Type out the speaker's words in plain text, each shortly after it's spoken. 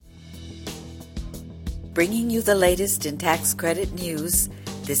Bringing you the latest in tax credit news,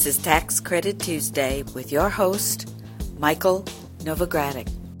 this is Tax Credit Tuesday with your host, Michael Novogradac.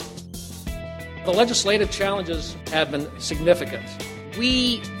 The legislative challenges have been significant.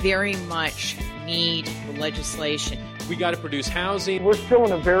 We very much need the legislation. We got to produce housing. We're still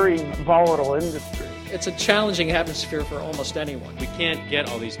in a very volatile industry. It's a challenging atmosphere for almost anyone. We can't get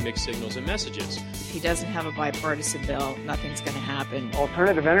all these mixed signals and messages. If he doesn't have a bipartisan bill, nothing's going to happen.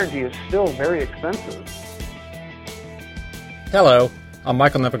 Alternative energy is still very expensive. Hello, I'm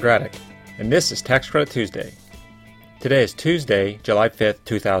Michael Novogradac, and this is Tax Credit Tuesday. Today is Tuesday, July 5th,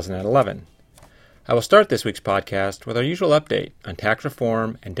 2011. I will start this week's podcast with our usual update on tax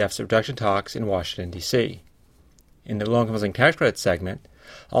reform and deficit reduction talks in Washington, D.C. In the low-income housing tax credit segment,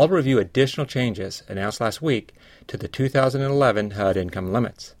 I'll review additional changes announced last week to the 2011 HUD income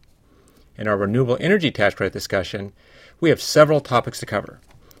limits. In our renewable energy tax credit discussion, we have several topics to cover.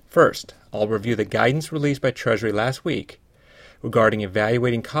 First, I'll review the guidance released by Treasury last week regarding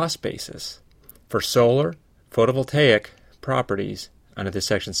evaluating cost basis for solar photovoltaic properties under the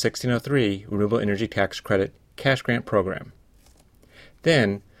Section 1603 Renewable Energy Tax Credit Cash Grant Program.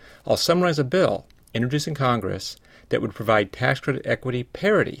 Then, I'll summarize a bill introduced in Congress that would provide tax credit equity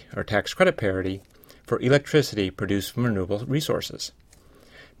parity, or tax credit parity, for electricity produced from renewable resources.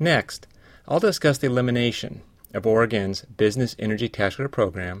 Next, I'll discuss the elimination of Oregon's Business Energy Tax Credit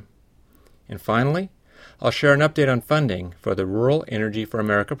Program. And finally, I'll share an update on funding for the Rural Energy for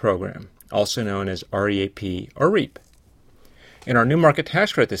America program, also known as REAP or REAP. In our new market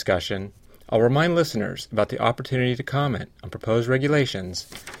tax credit discussion, I'll remind listeners about the opportunity to comment on proposed regulations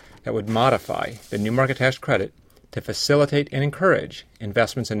that would modify the new market tax credit to facilitate and encourage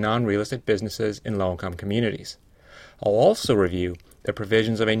investments in non-real estate businesses in low-income communities. I'll also review the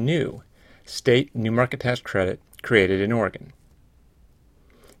provisions of a new state new market tax credit created in Oregon.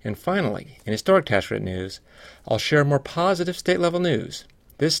 And finally, in historic tax credit news, I'll share more positive state-level news,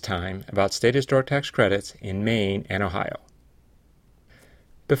 this time about state historic tax credits in Maine and Ohio.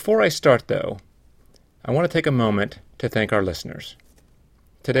 Before I start, though, I want to take a moment to thank our listeners.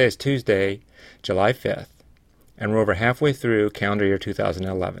 Today is Tuesday, July 5th, and we're over halfway through calendar year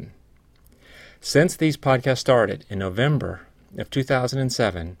 2011. Since these podcasts started in November of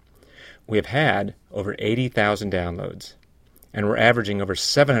 2007, we have had over 80,000 downloads, and we're averaging over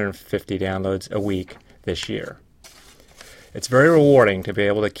 750 downloads a week this year. It's very rewarding to be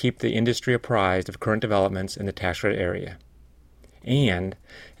able to keep the industry apprised of current developments in the tax credit area. And,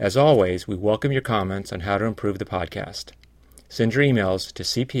 as always, we welcome your comments on how to improve the podcast. Send your emails to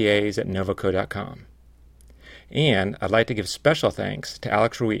cpas@novoco.com. And I'd like to give special thanks to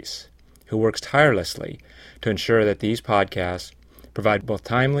Alex Ruiz, who works tirelessly to ensure that these podcasts provide both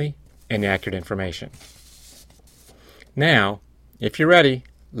timely and accurate information. Now, if you're ready,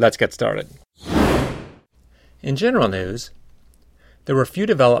 let's get started. In general news, there were a few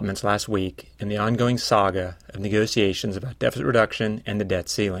developments last week in the ongoing saga of negotiations about deficit reduction and the debt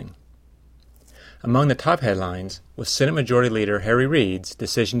ceiling. Among the top headlines was Senate Majority Leader Harry Reid's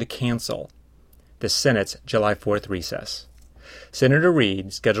decision to cancel the Senate's July 4th recess. Senator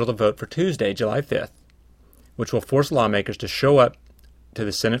Reid scheduled a vote for Tuesday, July 5th, which will force lawmakers to show up to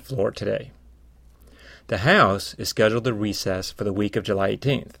the Senate floor today. The House is scheduled to recess for the week of July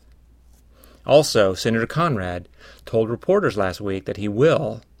 18th. Also, Senator Conrad told reporters last week that he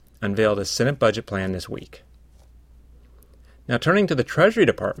will unveil the Senate budget plan this week. Now, turning to the Treasury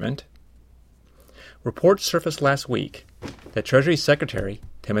Department, reports surfaced last week that Treasury Secretary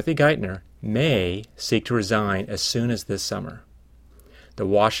Timothy Geithner may seek to resign as soon as this summer. The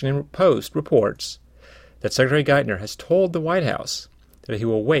Washington Post reports that Secretary Geithner has told the White House that he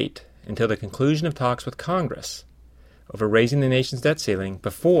will wait until the conclusion of talks with Congress over raising the nation's debt ceiling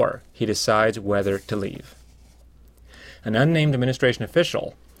before he decides whether to leave. An unnamed administration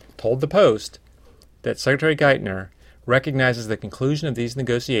official told the Post that Secretary Geithner recognizes the conclusion of these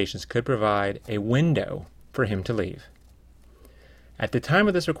negotiations could provide a window for him to leave. At the time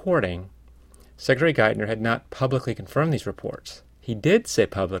of this recording, Secretary Geithner had not publicly confirmed these reports. He did say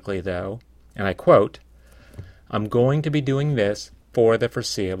publicly, though, and I quote, "I'm going to be doing this for the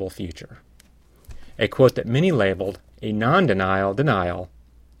foreseeable future." A quote that many labeled a non-denial denial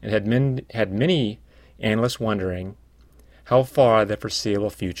and had many analysts wondering how far the foreseeable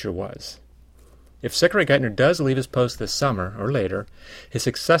future was. If Secretary Geithner does leave his post this summer or later, his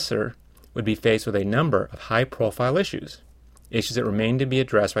successor would be faced with a number of high-profile issues that remain to be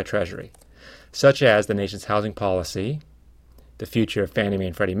addressed by Treasury, such as the nation's housing policy, the future of Fannie Mae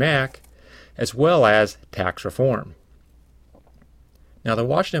and Freddie Mac, as well as tax reform. Now, the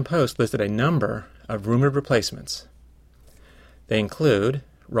Washington Post listed a number of rumored replacements. They include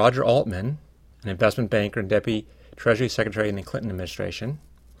Roger Altman, an investment banker and Deputy Treasury Secretary in the Clinton administration;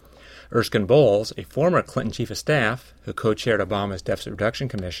 Erskine Bowles, a former Clinton Chief of Staff who co-chaired Obama's Deficit Reduction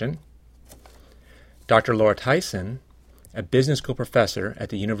Commission; Dr. Laura Tyson, a business school professor at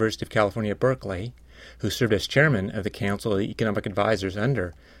the University of California at Berkeley, who served as chairman of the Council of the Economic Advisors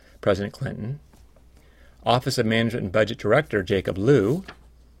under President Clinton; Office of Management and Budget Director Jacob Lew;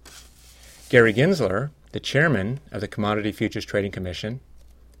 Gary Gensler, the chairman of the Commodity Futures Trading Commission;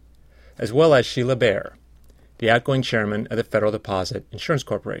 as well as Sheila Bair, the outgoing chairman of the Federal Deposit Insurance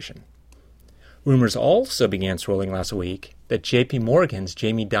Corporation. Rumors also began swirling last week that J.P. Morgan's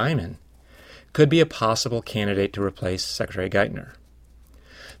Jamie Dimon could be a possible candidate to replace Secretary Geithner.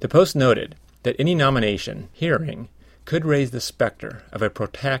 The Post noted that any nomination hearing could raise the specter of a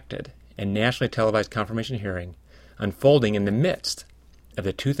protracted and nationally televised confirmation hearing unfolding in the midst of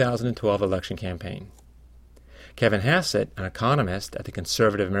the 2012 election campaign. Kevin Hassett, an economist at the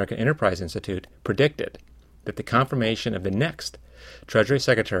Conservative American Enterprise Institute, predicted that the confirmation of the next Treasury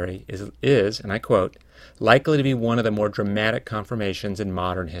Secretary is, and I quote, likely to be one of the more dramatic confirmations in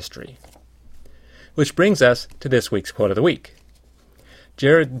modern history. Which brings us to this week's quote of the week.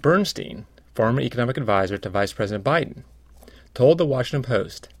 Jared Bernstein, former economic advisor to Vice President Biden, told the Washington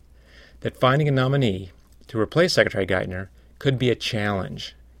Post that finding a nominee to replace Secretary Geithner could be a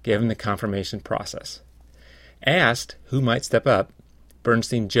challenge given the confirmation process. Asked who might step up,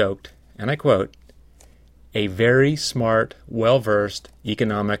 Bernstein joked, and I quote, a very smart, well-versed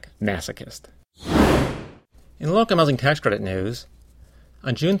economic masochist. In local housing tax credit news,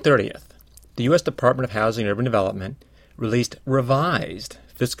 on June 30th, the U.S. Department of Housing and Urban Development released revised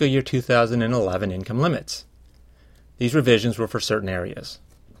fiscal year 2011 income limits. These revisions were for certain areas.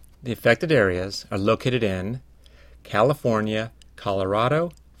 The affected areas are located in California,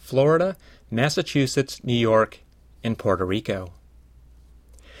 Colorado, Florida, Massachusetts, New York, and Puerto Rico.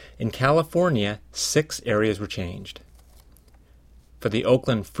 In California, 6 areas were changed. For the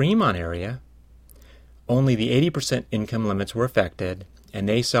Oakland-Fremont area, only the 80% income limits were affected, and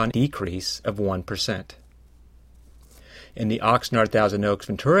they saw a decrease of 1%. In the Oxnard-Thousand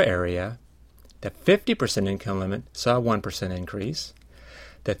Oaks-Ventura area, the 50% income limit saw a 1% increase,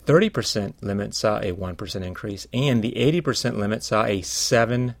 the 30% limit saw a 1% increase, and the 80% limit saw a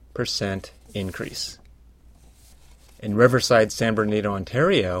 7% increase. In Riverside, San Bernardino,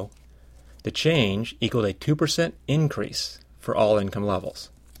 Ontario, the change equaled a 2% increase for all income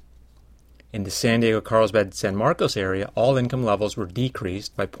levels. In the San Diego, Carlsbad, San Marcos area, all income levels were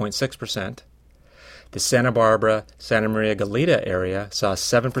decreased by 0.6%. The Santa Barbara, Santa Maria Goleta area saw a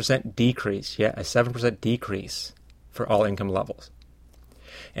 7% decrease, a 7% decrease for all income levels.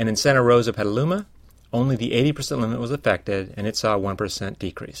 And in Santa Rosa, Petaluma, only the 80% limit was affected, and it saw a 1%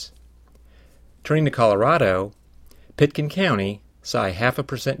 decrease. Turning to Colorado, Pitkin County saw a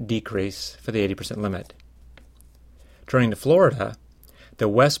 0.5% decrease for the 80% limit. Turning to Florida, the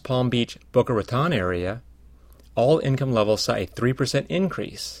West Palm Beach, Boca Raton area, all income levels saw a 3%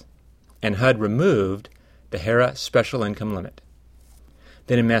 increase, and HUD removed the HERA special income limit.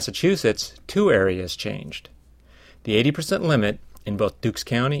 Then in Massachusetts, 2 areas changed. The 80% limit in both Dukes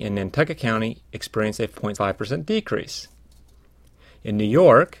County and Nantucket County experienced a 0.5% decrease. In New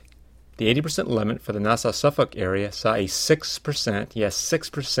York, the 80% limit for the Nassau-Suffolk area saw a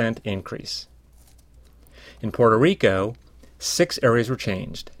 6% increase. In Puerto Rico, 6 areas were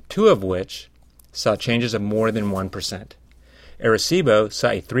changed, 2 of which saw changes of more than 1%. Arecibo saw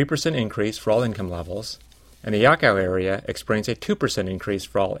a 3% increase for all income levels, and the Yacao area experienced a 2% increase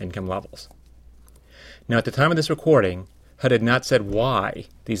for all income levels. Now, at the time of this recording, HUD had not said why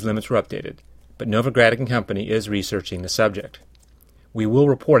these limits were updated, but Novogradac & Company is researching the subject. We will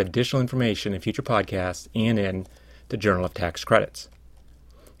report additional information in future podcasts and in the Journal of Tax Credits.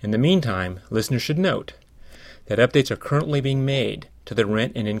 In the meantime, listeners should note that updates are currently being made to the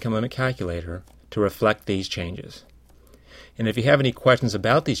rent and income limit calculator to reflect these changes. And if you have any questions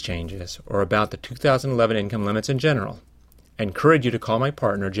about these changes or about the 2011 income limits in general, I encourage you to call my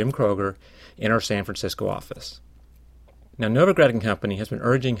partner, Jim Kroger, in our San Francisco office. Now, Novogradac & Company has been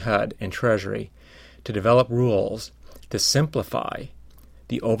urging HUD and Treasury to develop rules to simplify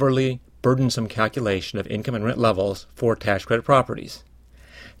the overly burdensome calculation of income and rent levels for tax credit properties.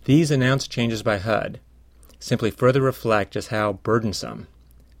 These announced changes by HUD simply further reflect just how burdensome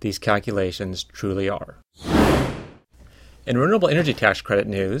these calculations truly are. In renewable energy tax credit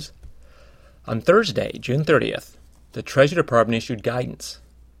news, on Thursday, June 30th, the Treasury Department issued guidance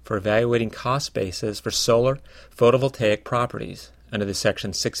for evaluating cost bases for solar photovoltaic properties under the Section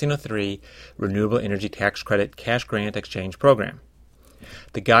 1603 Renewable Energy Tax Credit Cash Grant Exchange Program.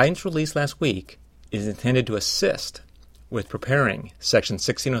 The guidance released last week is intended to assist with preparing Section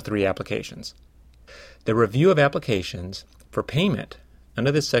 1603 applications. The review of applications for payment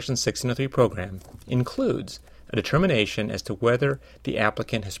under this Section 1603 program includes a determination as to whether the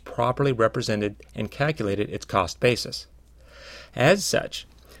applicant has properly represented and calculated its cost basis. As such,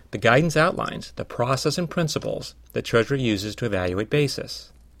 the guidance outlines the process and principles that Treasury uses to evaluate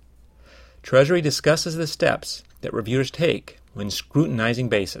basis. Treasury discusses the steps that reviewers take when scrutinizing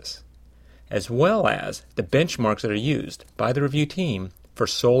basis, as well as the benchmarks that are used by the review team for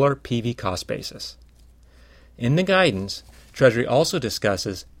solar PV cost basis. In the guidance, Treasury also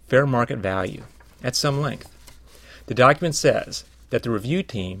discusses fair market value at some length. The document says that the review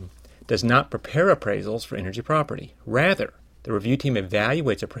team does not prepare appraisals for energy property. Rather, the review team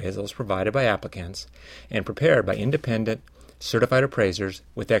evaluates appraisals provided by applicants and prepared by independent, certified appraisers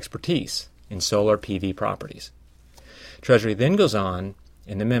with expertise in solar PV properties. Treasury then goes on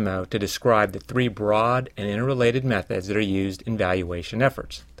in the memo to describe the three broad and interrelated methods that are used in valuation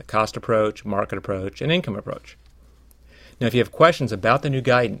efforts: the cost approach, market approach, and income approach. Now, if you have questions about the new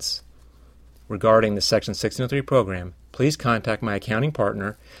guidance regarding the Section 1603 program, please contact my accounting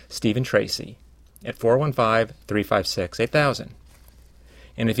partner, Stephen Tracy, at 415-356-8000.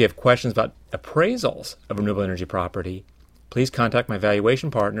 And if you have questions about appraisals of renewable energy property, please contact my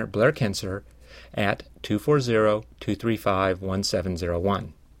valuation partner, Blair Kinser, at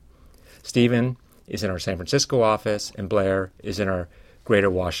 240-235-1701. Stephen is in our San Francisco office, and Blair is in our Greater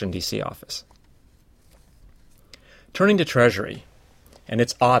Washington, D.C. office. Turning to Treasury and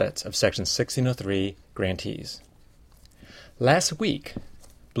its audits of Section 1603 grantees. Last week,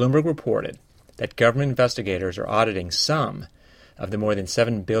 Bloomberg reported that government investigators are auditing some of the more than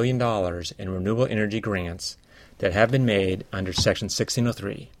 $7 billion in renewable energy grants that have been made under Section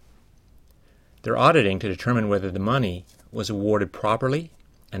 1603. They're auditing to determine whether the money was awarded properly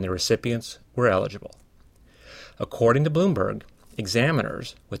and the recipients were eligible. According to Bloomberg,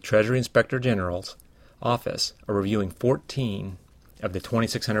 examiners with Treasury Inspector General's office are reviewing 14 of the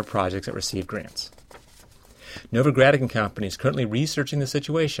 2,600 projects that received grants. Novogradac & Company is currently researching the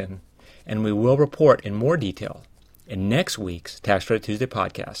situation, and we will report in more detail in next week's Tax Credit Tuesday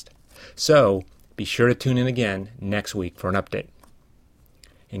podcast. So be sure to tune in again next week for an update.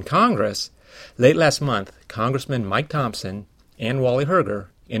 In Congress, late last month, Congressman Mike Thompson and Wally Herger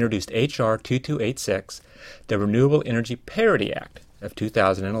introduced H.R. 2286, the Renewable Energy Parity Act of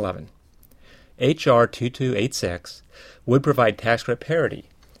 2011. H.R. 2286 would provide tax credit parity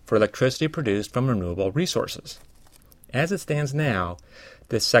for electricity produced from renewable resources. As it stands now,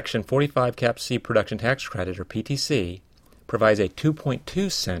 this Section 45 Cap C production tax credit, or PTC, provides a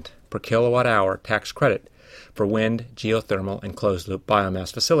 2.2 cent per kilowatt hour tax credit for wind, geothermal, and closed-loop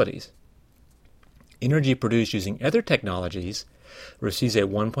biomass facilities. Energy produced using other technologies receives a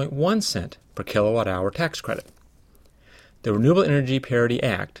 1.1 cent per kilowatt hour tax credit. The Renewable Energy Parity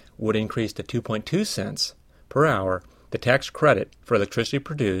Act would increase to 2.2 cents per hour the tax credit for electricity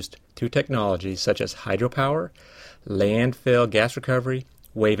produced through technologies such as hydropower, landfill gas recovery,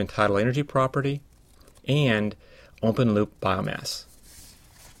 wave and tidal energy property, and open-loop biomass.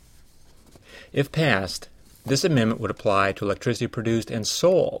 If passed, this amendment would apply to electricity produced and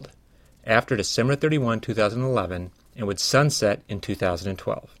sold after December 31, 2011, and would sunset in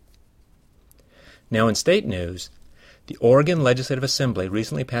 2012. Now, in state news, the Oregon Legislative Assembly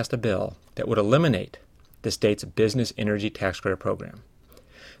recently passed a bill that would eliminate the state's Business Energy Tax Credit Program.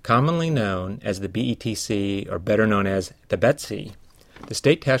 Commonly known as the BETC, or better known as the BETC, the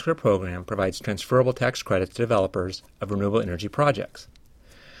state tax credit program provides transferable tax credits to developers of renewable energy projects.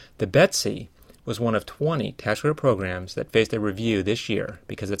 The BETC was one of 20 tax credit programs that faced a review this year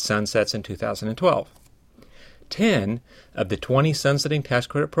because it sunsets in 2012. 10 of the 20 sunsetting tax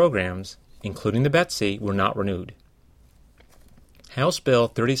credit programs, including the BETC, were not renewed. House Bill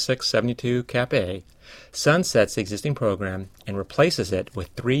 3672 Cap A sunsets the existing program and replaces it with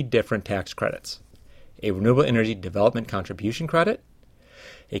 3 different tax credits: a Renewable Energy Development Contribution Credit,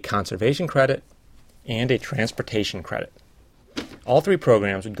 a Conservation Credit, and a Transportation Credit. All 3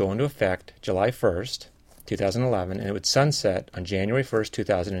 programs would go into effect July 1st, 2011, and it would sunset on January 1st,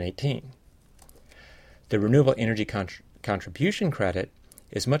 2018. The Renewable Energy Contribution Credit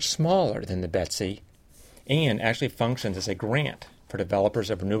is much smaller than the BETC and actually functions as a grant for developers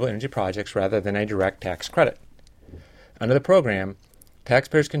of renewable energy projects rather than a direct tax credit. Under the program,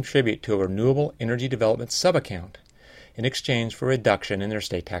 taxpayers contribute to a renewable energy development subaccount in exchange for a reduction in their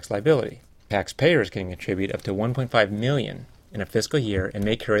state tax liability. Taxpayers can contribute up to $1.5 million in a fiscal year and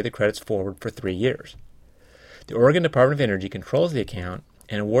may carry the credits forward for 3 years. The Oregon Department of Energy controls the account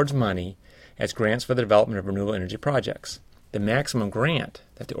and awards money as grants for the development of renewable energy projects. the maximum grant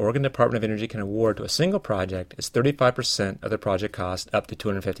that the Oregon Department of Energy can award to a single project is 35% of the project cost up to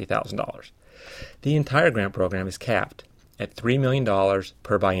 $250,000. The entire grant program is capped at $3 million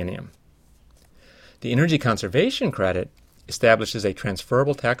per biennium. The Energy Conservation Credit establishes a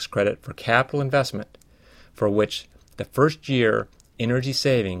transferable tax credit for capital investment for which the first year energy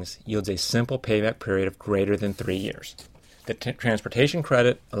savings yields a simple payback period of greater than 3 years. The transportation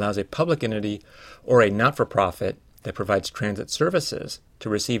credit allows a public entity or a not-for-profit that provides transit services to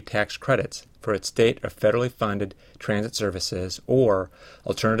receive tax credits for its state or federally funded transit services or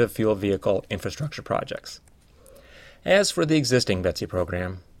alternative fuel vehicle infrastructure projects. As for the existing VETC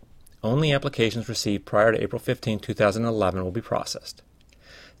program, only applications received prior to April 15, 2011 will be processed.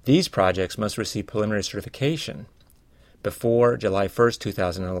 These projects must receive preliminary certification before July 1,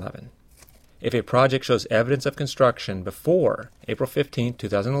 2011. If a project shows evidence of construction before April 15,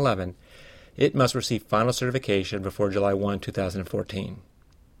 2011, it must receive final certification before July 1, 2014.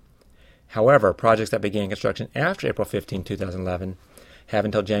 However, projects that began construction after April 15, 2011 have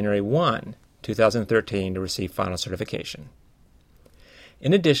until January 1, 2013 to receive final certification.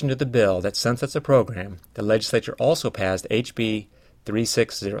 In addition to the bill that sunsets the program, the legislature also passed HB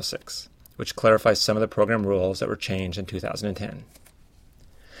 3606, which clarifies some of the program rules that were changed in 2010.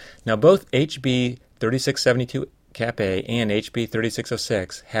 Now, both HB 3672 Cap A and HB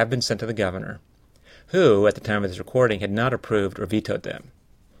 3606 have been sent to the governor, who, at the time of this recording, had not approved or vetoed them.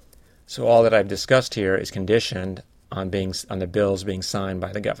 So all that I've discussed here is conditioned on the bills being signed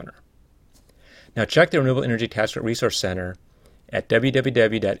by the governor. Now check the Renewable Energy Tax Credit Resource Center at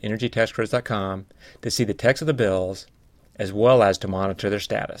www.energytaxcredits.com to see the text of the bills as well as to monitor their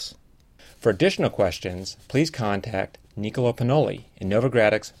status. For additional questions, please contact Nicolo Pinoli in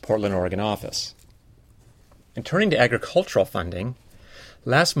Novogradac's Portland, Oregon office. And turning to agricultural funding,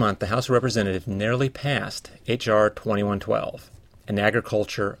 last month the House of Representatives narrowly passed H.R. 2112, an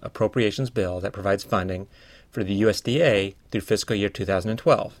agriculture appropriations bill that provides funding for the USDA through fiscal year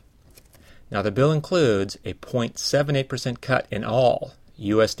 2012. Now, the bill includes a 0.78% cut in all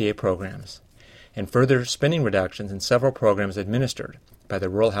USDA programs and further spending reductions in several programs administered by the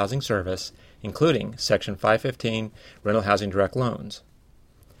Rural Housing Service, including Section 515 rental housing direct loans.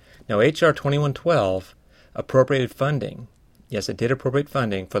 Now, H.R. 2112 appropriated funding. Yes, it did appropriate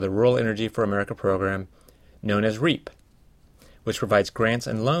funding for the Rural Energy for America program known as REAP, which provides grants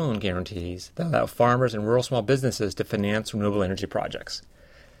and loan guarantees that allow farmers and rural small businesses to finance renewable energy projects.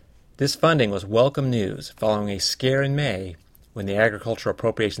 This funding was welcome news following a scare in May when the Agriculture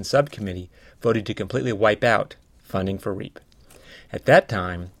Appropriations Subcommittee voted to completely wipe out funding for REAP. At that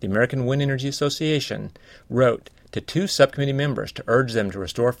time, the American Wind Energy Association wrote to 2 subcommittee members to urge them to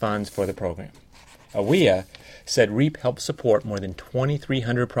restore funds for the program. AWEA said REAP helped support more than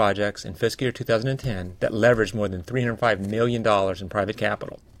 2,300 projects in fiscal year 2010 that leveraged more than $305 million in private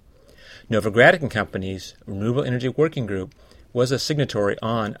capital. Novogradac & Company's Renewable Energy Working Group was a signatory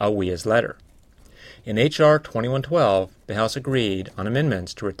on AWEA's letter. In H.R. 2112, the House agreed on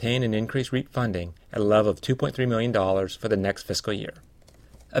amendments to retain and increase REAP funding at a level of $2.3 million for the next fiscal year.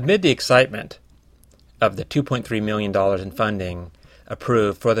 Amid the excitement of the $2.3 million in funding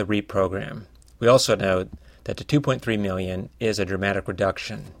approved for the REAP program, we also note that the $2.3 million is a dramatic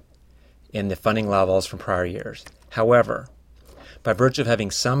reduction in the funding levels from prior years. However, by virtue of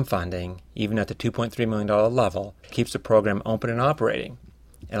having some funding, even at the $2.3 million level, keeps the program open and operating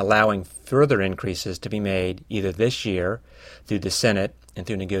and allowing further increases to be made either this year through the Senate and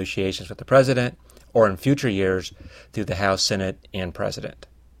through negotiations with the President, or in future years through the House, Senate, and President.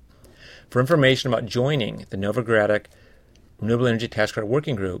 For information about joining the Novogradac Renewable Energy Tax Credit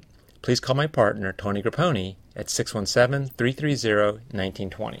Working Group, please call my partner, Tony Grapponi, at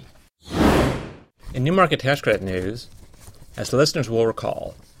 617-330-1920. In New Market Tax Credit news, as listeners will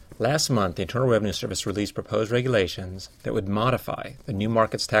recall, last month the Internal Revenue Service released proposed regulations that would modify the New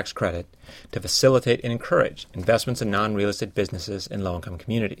Markets Tax Credit to facilitate and encourage investments in non-real estate businesses in low-income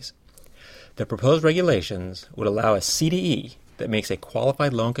communities. The proposed regulations would allow a CDE that makes a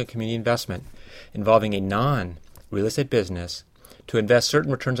qualified low-income community investment involving a non-real estate business to invest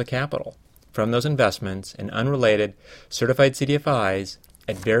certain returns of capital from those investments in unrelated certified CDFIs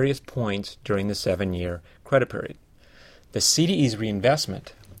at various points during the 7-year credit period. The CDE's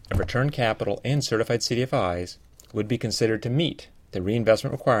reinvestment of returned capital in certified CDFIs would be considered to meet the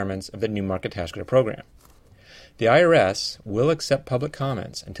reinvestment requirements of the New Market Tax Credit Program. The IRS will accept public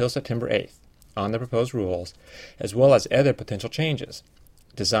comments until September 8th on the proposed rules, as well as other potential changes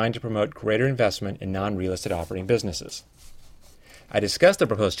designed to promote greater investment in non-real estate operating businesses. I discussed the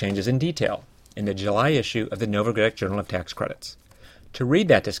proposed changes in detail in the July issue of the Novogradac Journal of Tax Credits. To read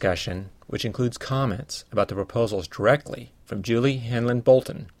that discussion, which includes comments about the proposals directly from Julie Hanlon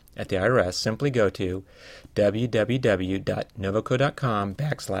Bolton at the IRS, simply go to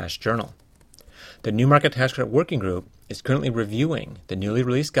www.novoco.com/journal. The New Market Tax Credit Working Group is currently reviewing the newly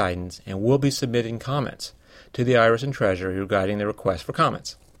released guidance and will be submitting comments to the IRS and Treasury regarding the request for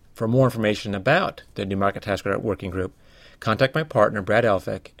comments. For more information about the New Market Tax Credit Working Group, contact my partner Brad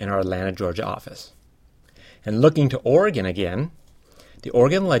Elphick in our Atlanta, Georgia office. And looking to Oregon again, the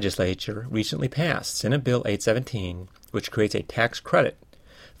Oregon legislature recently passed Senate Bill 817, which creates a tax credit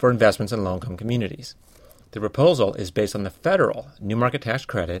for investments in low-income communities. The proposal is based on the federal New Market Tax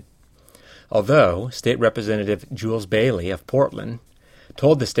Credit, although State Representative Jules Bailey of Portland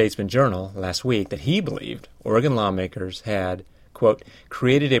told the Statesman Journal last week that he believed Oregon lawmakers had, quote,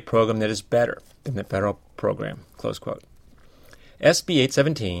 created a program that is better than the federal program, close quote. SB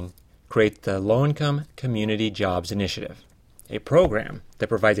 817 creates the Low-Income Community Jobs Initiative, a program that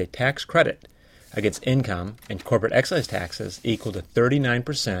provides a tax credit against income and corporate excise taxes equal to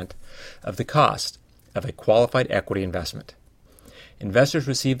 39% of the cost of a qualified equity investment. Investors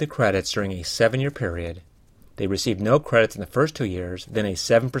receive the credits during a 7-year period. They receive no credits in the first 2 years, then a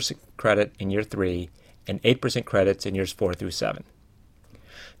 7% credit in year 3, and 8% credits in years 4 through 7.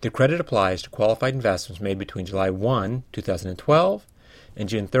 The credit applies to qualified investments made between July 1, 2012 and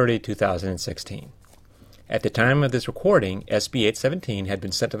June 30, 2016. At the time of this recording, SB 817 had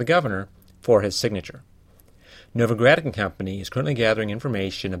been sent to the governor for his signature. Novogradac & Company is currently gathering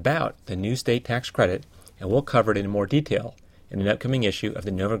information about the new state tax credit and will cover it in more detail in an upcoming issue of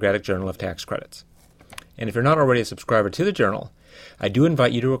the Novogradac Journal of Tax Credits. And if you're not already a subscriber to the journal, I do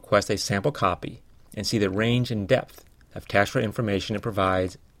invite you to request a sample copy and see the range and depth of tax credit information it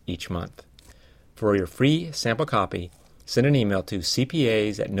provides each month. For your free sample copy, send an email to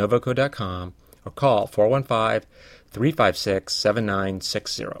cpas@novoco.com or call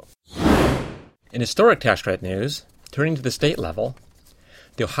 415-356-7960. In historic tax credit news, turning to the state level,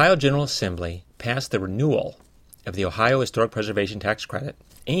 the Ohio General Assembly passed the renewal of the Ohio Historic Preservation Tax Credit,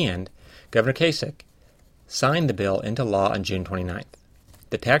 and Governor Kasich signed the bill into law on June 29th.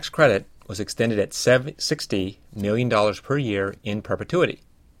 The tax credit was extended at $60 million per year in perpetuity.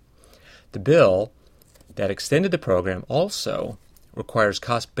 The bill that extended the program also requires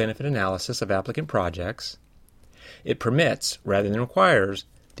cost-benefit analysis of applicant projects. It permits, rather than requires,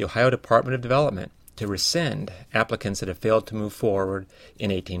 the Ohio Department of Development to rescind applicants that have failed to move forward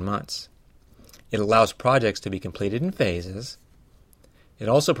in 18 months. It allows projects to be completed in phases. It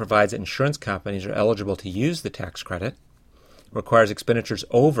also provides that insurance companies are eligible to use the tax credit, requires expenditures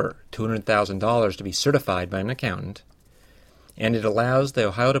over $200,000 to be certified by an accountant, and it allows the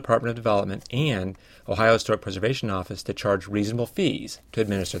Ohio Department of Development and Ohio Historic Preservation Office to charge reasonable fees to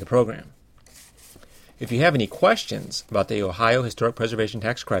administer the program. If you have any questions about the Ohio Historic Preservation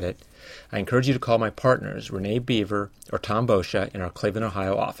Tax Credit, I encourage you to call my partners, Renee Beaver or Tom Boscia, in our Cleveland,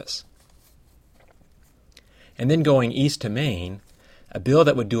 Ohio office. And then going east to Maine, a bill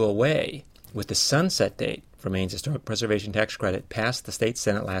that would do away with the sunset date for Maine's Historic Preservation Tax Credit passed the state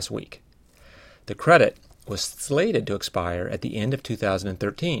Senate last week. The credit was slated to expire at the end of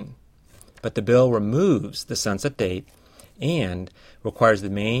 2013, but the bill removes the sunset date and requires the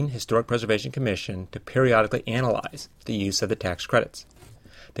Maine Historic Preservation Commission to periodically analyze the use of the tax credits.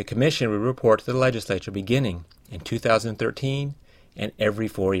 The commission will report to the legislature beginning in 2013 and every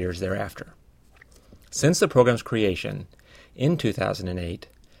 4 years thereafter. Since the program's creation in 2008,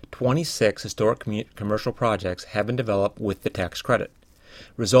 26 historic commercial projects have been developed with the tax credit,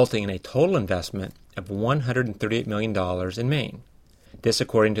 resulting in a total investment of $138 million in Maine. This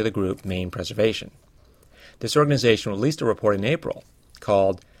according to the group Maine Preservation. This organization released a report in April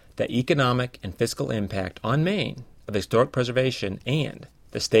called The Economic and Fiscal Impact on Maine of Historic Preservation and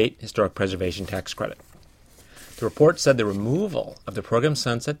the State Historic Preservation Tax Credit. The report said the removal of the program's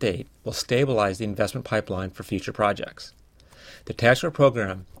sunset date will stabilize the investment pipeline for future projects. The tax credit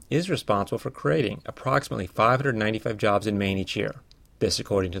program is responsible for creating approximately 595 jobs in Maine each year, this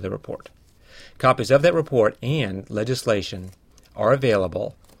according to the report. Copies of that report and legislation are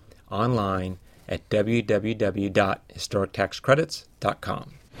available online at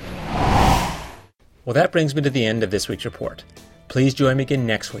www.historictaxcredits.com. Well, that brings me to the end of this week's report. Please join me again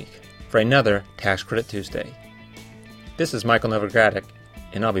next week for another Tax Credit Tuesday. This is Michael Novogradac,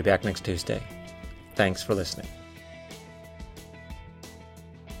 and I'll be back next Tuesday. Thanks for listening.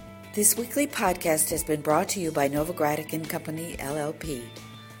 This weekly podcast has been brought to you by Novogradac & Company, LLP.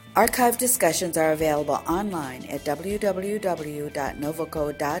 Archived discussions are available online at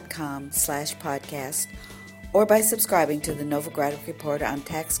www.novoco.com/podcast or by subscribing to the Novogradac Report on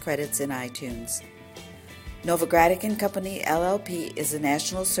tax credits in iTunes. Novogradac & Company, LLP is a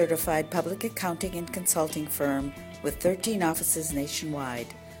national certified public accounting and consulting firm with 13 offices nationwide.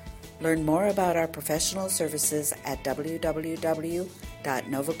 Learn more about our professional services at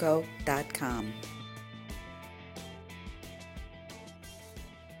www.novaco.com.